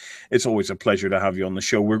joining us. It's always a pleasure to have you on the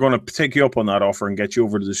show. We're going to take you up on that offer and get you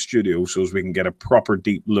over to the studio so as we can get a proper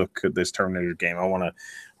deep look at this Terminator game. I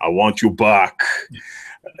want you back.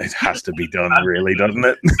 It has to be done, really, doesn't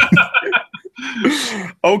it?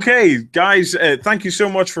 Okay, guys, thank you so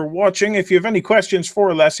much for watching. If you have any questions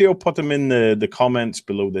for Alessio, put them in the comments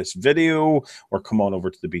below this video, or come on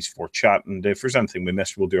over to the Beast 4 chat, and if there's anything we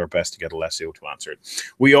missed, we'll do our best to get Alessio to answer it.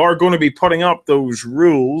 We are going to be putting up those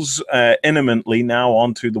rules imminently now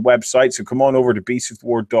onto the website, so come on over to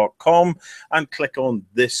beast4.com and click on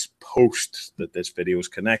this host that this video is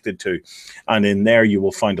connected to. And in there, you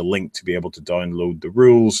will find a link to be able to download the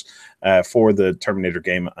rules for the Terminator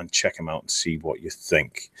game and check them out and see what you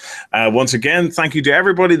think. Once again, thank you to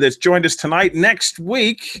everybody that's joined us tonight. Next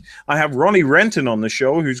week, I have Ronnie Renton on the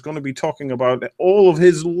show, who's going to be talking about all of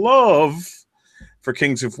his love for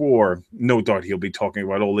Kings of War. No doubt he'll be talking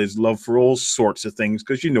about all his love for all sorts of things,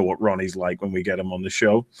 because you know what Ronnie's like when we get him on the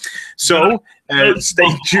show. So stay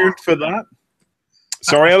tuned for that.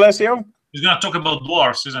 Sorry, Alessio? He's going to talk about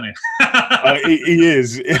dwarfs, isn't he? He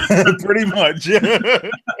is, pretty much.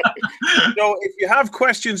 So if you have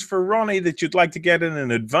questions for Ronnie that you'd like to get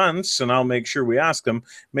in advance, and I'll make sure we ask them,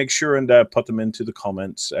 make sure and put them into the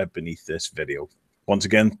comments beneath this video. Once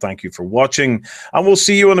again, thank you for watching, and we'll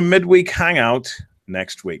see you on a midweek hangout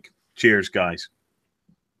next week. Cheers, guys.